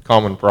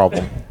 common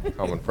problem.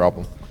 Common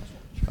problem.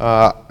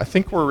 I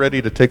think we're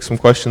ready to take some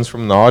questions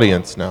from the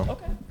audience now.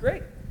 Okay,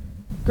 great.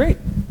 Great.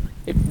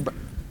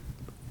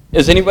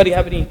 Does anybody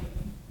have any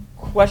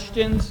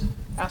questions?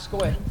 Ask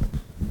away.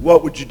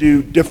 What would you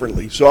do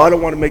differently? So I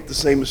don't want to make the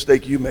same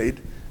mistake you made.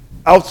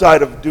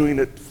 Outside of doing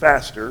it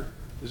faster,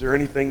 is there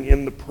anything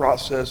in the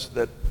process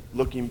that,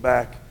 looking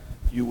back,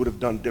 you would have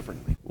done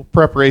differently? Well,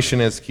 preparation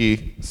is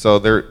key. So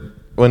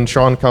when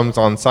Sean comes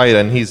on site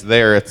and he's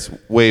there, it's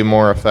way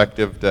more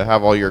effective to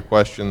have all your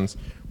questions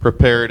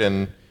prepared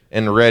and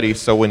ready,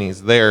 so when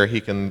he's there,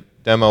 he can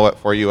demo it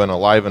for you in a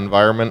live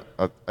environment.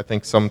 I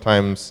think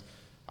sometimes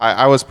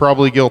I was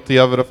probably guilty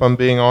of it, if I'm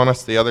being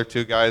honest. The other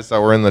two guys that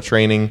were in the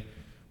training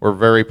were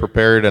very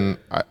prepared, and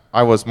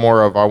I was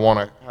more of, I want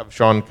to have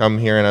Sean come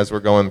here, and as we're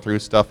going through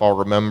stuff, I'll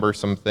remember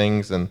some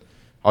things, and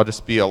I'll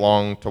just be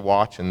along to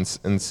watch and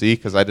see,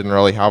 because I didn't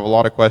really have a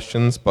lot of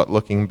questions. But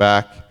looking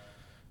back,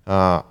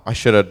 I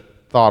should have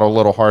thought a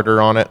little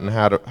harder on it and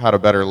had a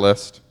better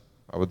list,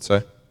 I would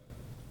say.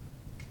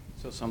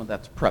 So some of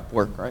that's prep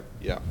work, right?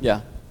 Yeah.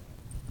 Yeah.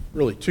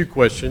 Really, two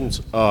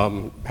questions.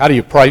 How do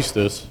you price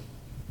this?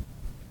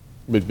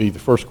 Would be the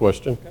first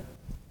question. Okay.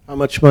 How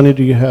much money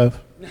do you have?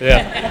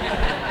 Yeah.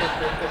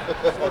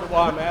 Sort of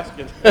why I'm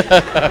asking.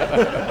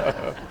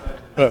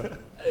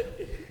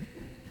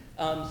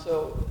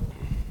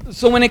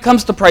 So when it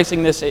comes to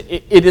pricing this,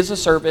 it is a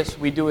service.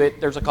 We do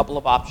it. There's a couple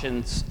of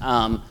options.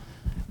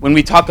 When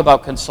we talk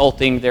about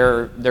consulting,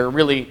 there are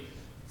really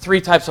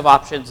three types of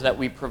options that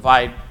we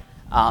provide.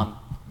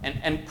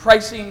 And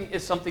pricing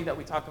is something that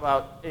we talk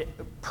about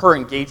per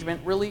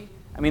engagement, really.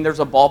 I mean, there's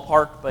a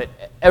ballpark, but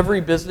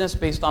every business,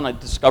 based on a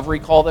discovery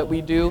call that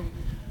we do,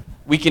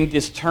 we can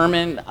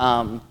determine,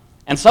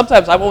 and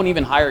sometimes I won't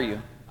even hire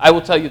you. I will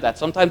tell you that.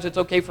 Sometimes it's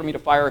okay for me to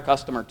fire a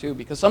customer too,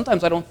 because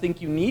sometimes I don't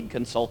think you need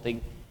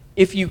consulting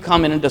if you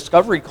come in a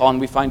discovery call and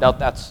we find out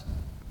that's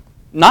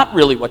not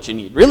really what you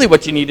need. Really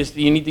what you need is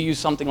you need to use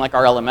something like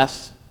our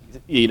LMS,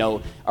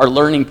 our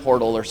learning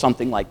portal or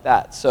something like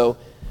that. So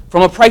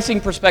from a pricing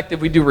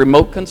perspective, we do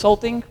remote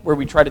consulting, where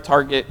we try to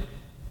target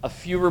a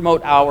few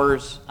remote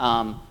hours,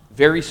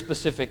 very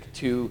specific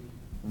to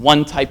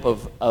one type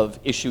of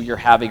issue you're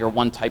having or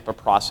one type of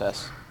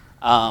process.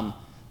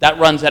 That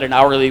runs at an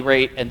hourly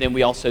rate, and then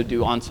we also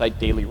do on-site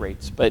daily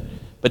rates. But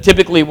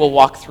typically we'll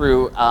walk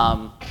through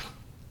on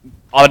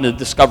a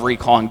discovery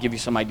call and give you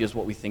some ideas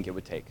what we think it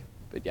would take.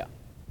 But yeah.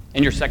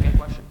 And your second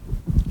question?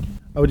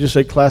 I would just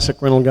say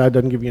classic rental guy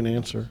doesn't give you an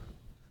answer.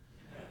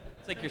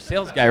 It's like your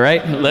sales guy,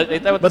 right? But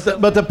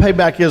the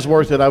payback is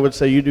worth it. I would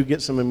say you do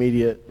get some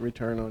immediate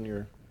return on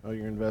your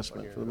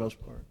investment for the most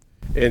part.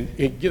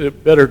 And get a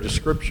better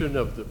description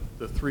of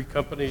the three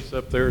companies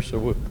up there,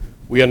 so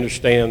we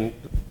understand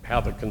how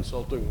the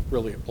consulting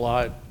really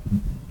applied.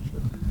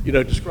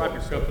 Describe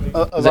your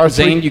company.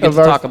 Zane, you get to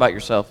talk about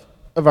yourself.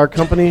 Of our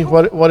company,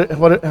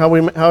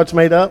 how it's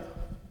made up.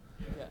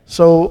 Yeah.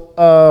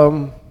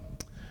 So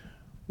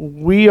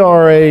we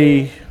are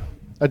a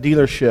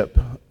dealership.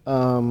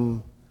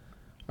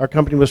 Our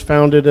company was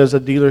founded as a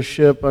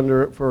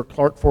dealership for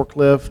Clark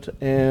Forklift,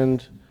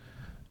 and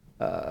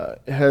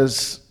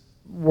has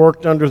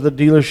worked under the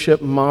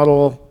dealership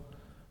model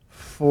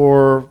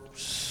for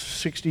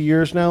 60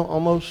 years now,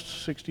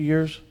 almost 60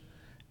 years.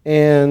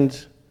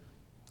 And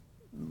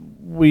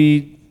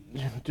we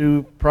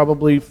do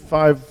probably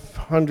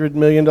 $500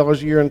 million a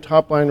year in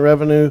top line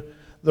revenue.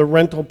 The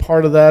rental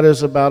part of that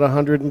is about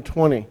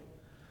 120.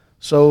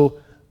 So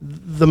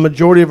the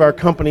majority of our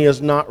company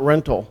is not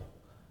rental.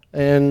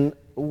 And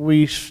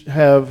we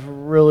have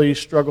really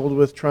struggled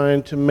with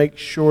trying to make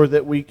sure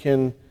that we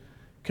can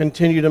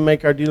continue to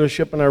make our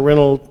dealership and our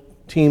rental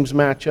teams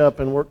match up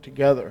and work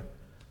together.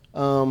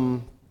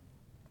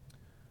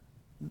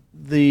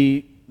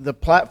 The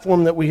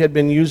platform that we had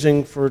been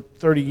using for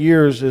 30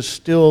 years is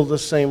still the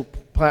same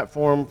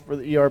platform for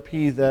the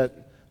ERP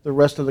that the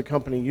rest of the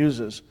company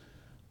uses.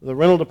 The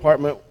rental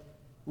department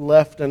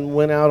left and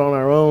went out on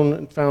our own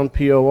and found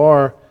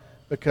POR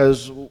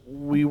because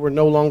we were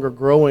no longer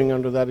growing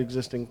under that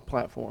existing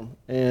platform.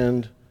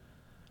 And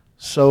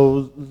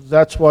so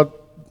that's what,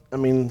 I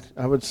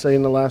would say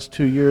in the last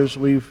 2 years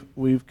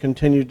we've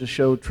continued to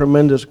show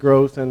tremendous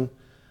growth, and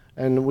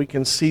we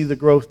can see the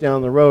growth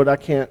down the road. I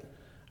can't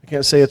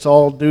say it's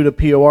all due to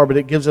POR, but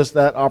it gives us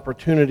that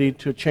opportunity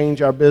to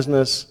change our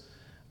business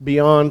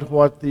beyond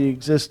what the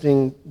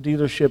existing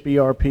dealership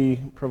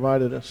ERP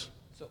provided us.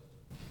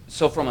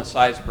 So from a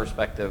size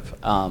perspective,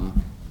 how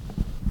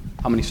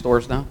many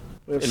stores now?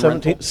 We have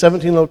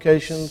 17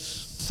 locations.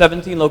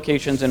 17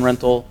 locations in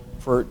rental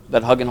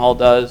that Hug and Haul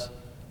does.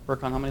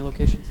 Burkon, how many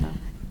locations now?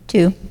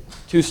 2.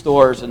 2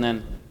 stores, and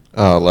then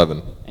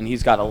 11. And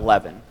he's got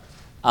 11.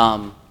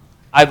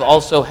 I've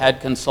also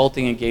had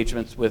consulting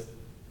engagements with,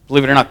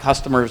 believe it or not,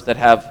 customers that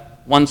have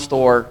one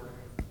store,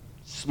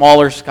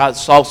 smaller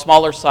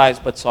size,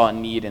 but saw a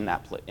need in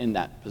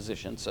that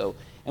position. So,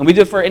 and we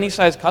do it for any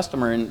size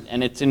customer,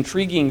 and it's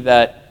intriguing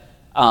that.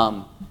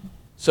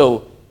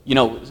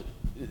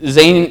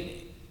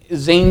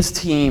 Zane's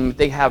team,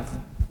 they have,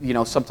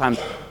 sometimes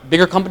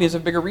bigger companies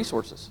have bigger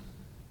resources.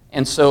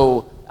 And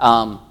so,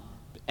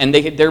 and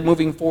they're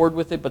moving forward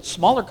with it, but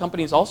smaller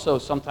companies also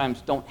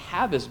sometimes don't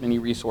have as many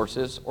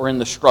resources or in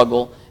the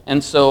struggle.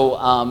 And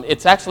so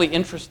it's actually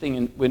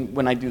interesting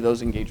when I do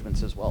those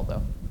engagements as well,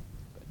 though.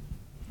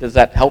 Does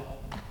that help?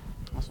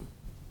 Awesome.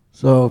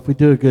 So if we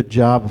do a good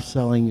job of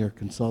selling your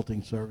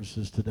consulting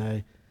services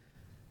today,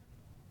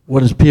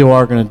 what is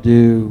POR going to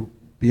do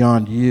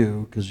beyond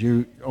you? Because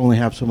you only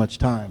have so much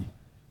time.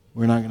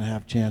 We're not going to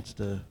have a chance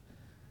to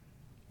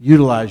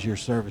utilize your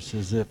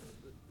services if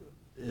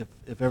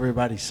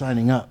everybody's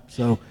signing up.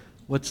 So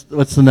what's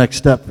the next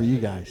step for you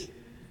guys?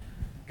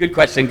 Good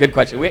question.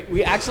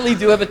 We actually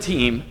do have a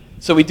team.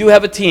 So we do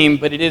have a team,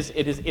 but it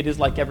is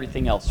like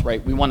everything else,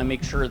 right? We want to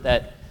make sure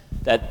that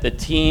the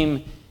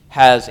team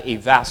has a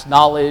vast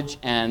knowledge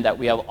and that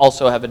we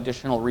also have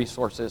additional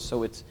resources.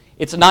 So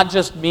it's not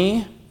just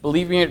me.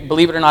 Believe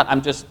it or not,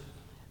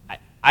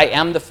 I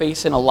am the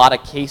face in a lot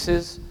of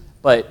cases,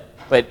 but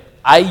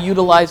I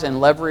utilize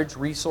and leverage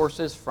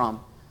resources from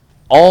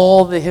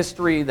all the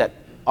history that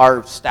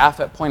our staff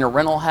at Pointer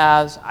Rental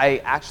has. I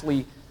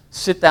actually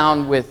sit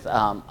down with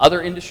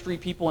other industry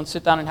people and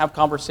sit down and have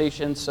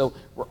conversations. So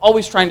we're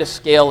always trying to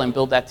scale and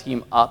build that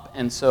team up.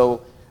 And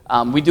so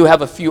we do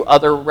have a few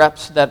other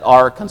reps that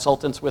are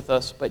consultants with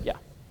us, but yeah.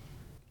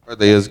 Are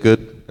they as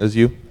good as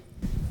you,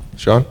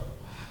 Sean?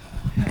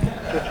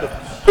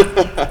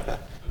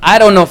 I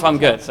don't know if I'm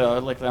good, so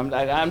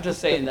I'm just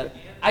saying that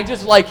I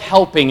just like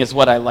helping is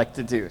what I like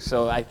to do.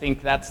 So I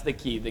think that's the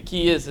key. The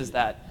key is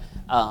that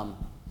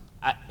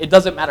it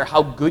doesn't matter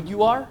how good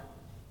you are.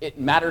 It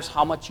matters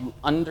how much you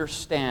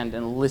understand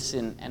and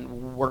listen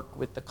and work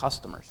with the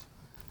customers.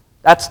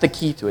 That's the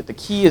key to it. The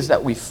key is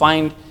that we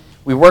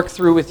work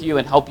through with you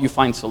and help you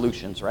find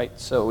solutions, right?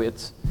 So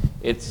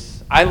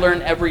I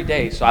learn every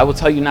day. So I will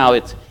tell you now,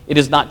 it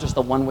is not just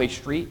a one-way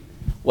street.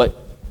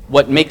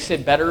 What makes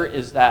it better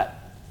is that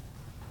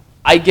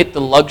I get the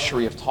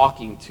luxury of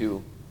talking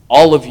to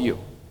all of you,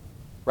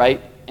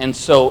 right? And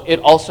so it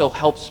also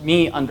helps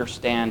me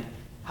understand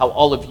how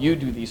all of you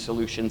do these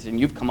solutions, and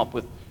you've come up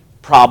with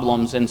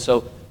problems. And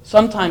so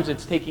sometimes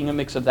it's taking a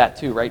mix of that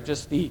too, right?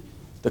 Just the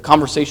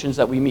conversations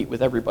that we meet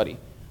with everybody.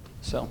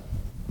 So.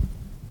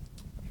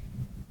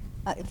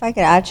 If I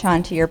could add,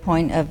 Sean, to your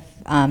point of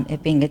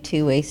it being a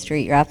two-way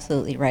street, you're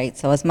absolutely right.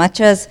 So as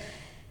much as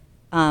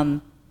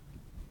Sean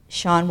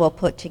will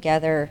put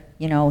together,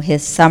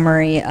 his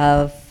summary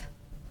of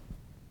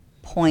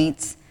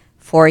points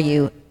for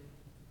you,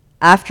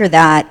 after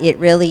that, it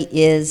really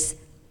is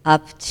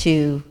up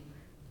to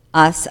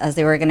us as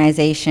the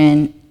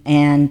organization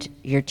and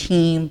your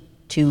team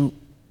to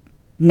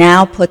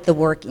now put the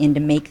work in to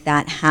make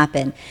that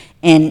happen.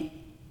 And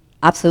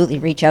absolutely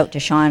reach out to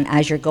Sean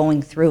as you're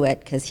going through it,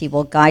 because he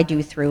will guide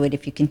you through it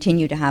if you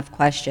continue to have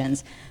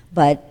questions.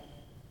 But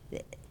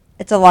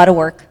it's a lot of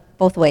work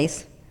both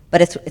ways,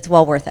 but it's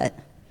well worth it.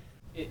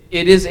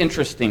 It is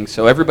interesting.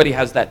 So everybody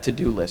has that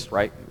to-do list,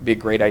 right? It'd be a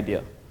great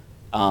idea.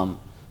 It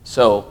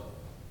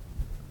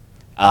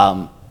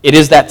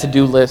is that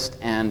to-do list,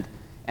 and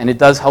it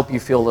does help you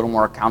feel a little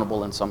more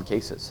accountable in some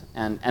cases.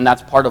 And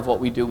that's part of what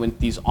we do with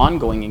these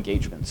ongoing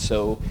engagements.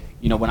 So,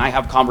 when I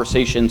have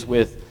conversations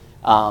with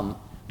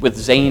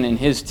Zane and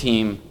his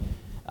team,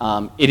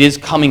 it is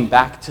coming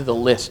back to the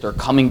list or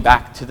coming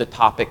back to the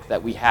topic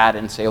that we had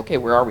and say, okay,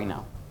 where are we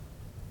now?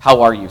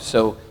 How are you?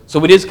 So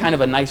it is kind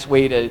of a nice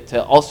way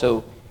to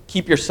also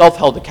keep yourself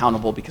held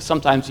accountable, because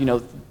sometimes,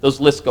 those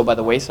lists go by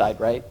the wayside,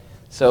 right?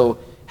 So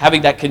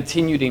having that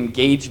continued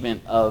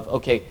engagement of,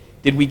 okay,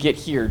 did we get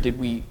here? Did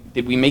we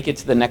make it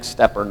to the next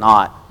step or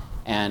not?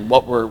 And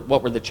what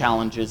were the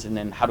challenges, and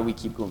then how do we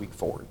keep moving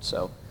forward?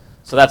 So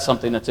that's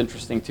something that's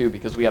interesting too,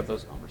 because we have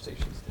those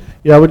conversations too.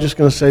 Yeah, I was just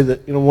going to say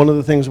that one of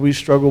the things we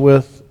struggle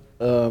with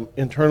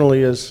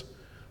internally is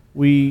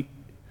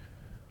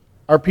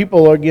our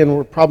people, again,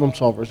 we're problem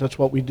solvers. That's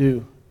what we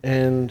do.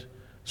 And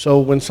so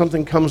when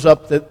something comes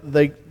up that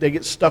they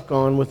get stuck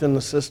on within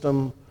the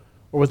system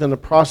or within the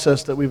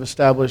process that we've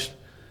established,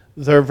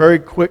 they're very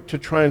quick to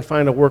try and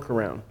find a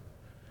workaround.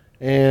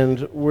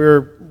 And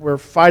we're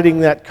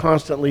fighting that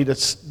constantly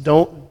to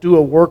don't do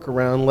a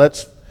workaround.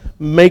 Let's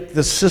make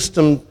the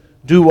system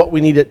do what we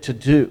need it to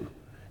do.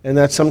 And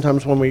that's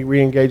sometimes when we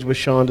re-engage with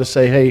Sean to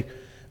say, hey,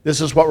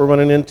 this is what we're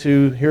running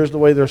into. Here's the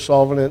way they're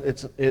solving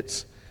it.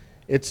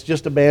 It's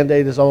just a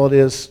Band-Aid is all it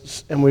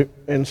is.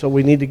 And so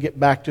we need to get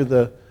back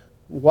to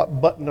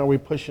what button are we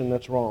pushing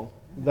that's wrong.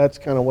 That's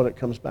kind of what it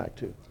comes back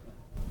to.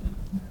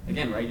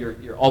 Again, right,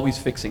 you're always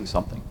fixing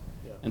something.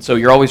 Yeah. And so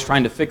you're always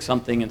trying to fix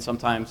something, and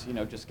sometimes,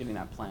 just getting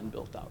that plan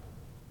built out.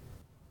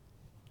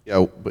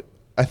 Yeah, but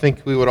I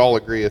think we would all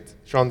agree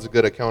Sean's a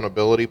good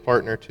accountability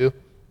partner too.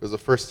 It was the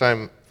first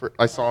time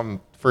I saw him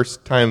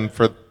first time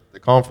for the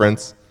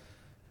conference.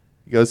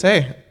 He goes,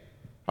 hey,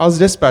 how's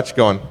dispatch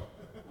going?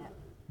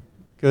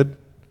 Good.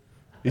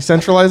 You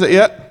centralize it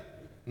yet?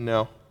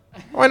 No.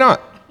 Why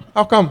not?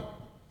 How come?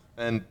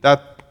 And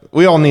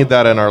we all need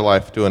that in our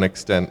life to an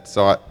extent.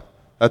 So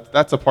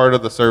that's a part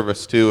of the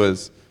service too,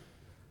 is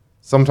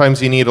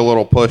sometimes you need a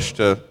little push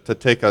to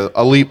take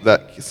a leap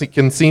that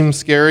can seem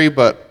scary,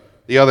 but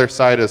the other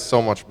side is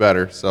so much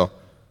better. So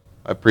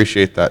I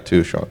appreciate that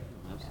too, Sean.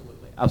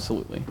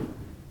 Absolutely. Do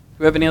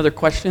we have any other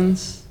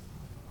questions?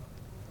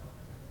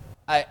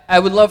 I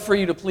would love for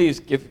you to please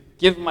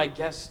give my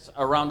guests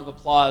a round of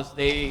applause.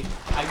 I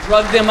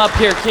drugged them up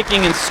here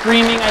kicking and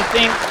screaming, I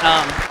think.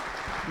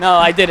 No,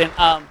 I didn't.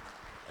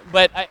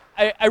 But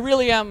I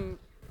really am,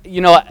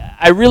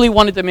 I really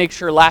wanted to make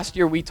sure last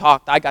year we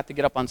talked, I got to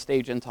get up on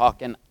stage and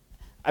talk, and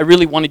I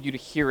really wanted you to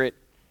hear it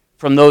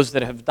from those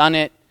that have done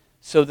it,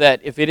 so that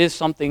if it is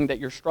something that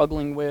you're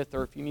struggling with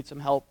or if you need some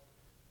help,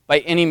 by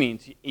any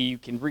means, you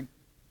can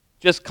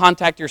just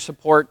contact your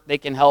support. They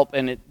can help,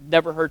 and it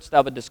never hurts to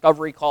have a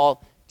discovery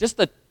call just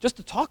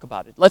to talk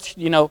about it. Let's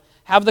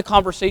have the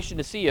conversation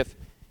to see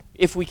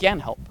if we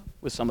can help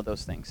with some of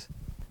those things.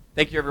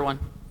 Thank you, everyone.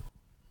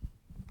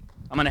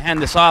 I'm going to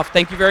hand this off.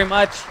 Thank you very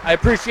much. I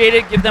appreciate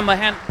it. Give them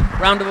a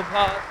round of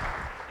applause.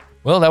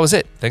 Well, that was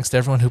it. Thanks to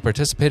everyone who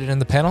participated in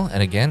the panel.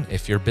 And again,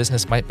 if your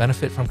business might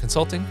benefit from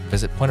consulting,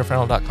 visit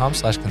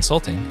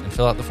pointofrental.com/consulting and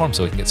fill out the form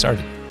so we can get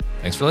started.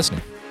 Thanks for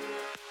listening.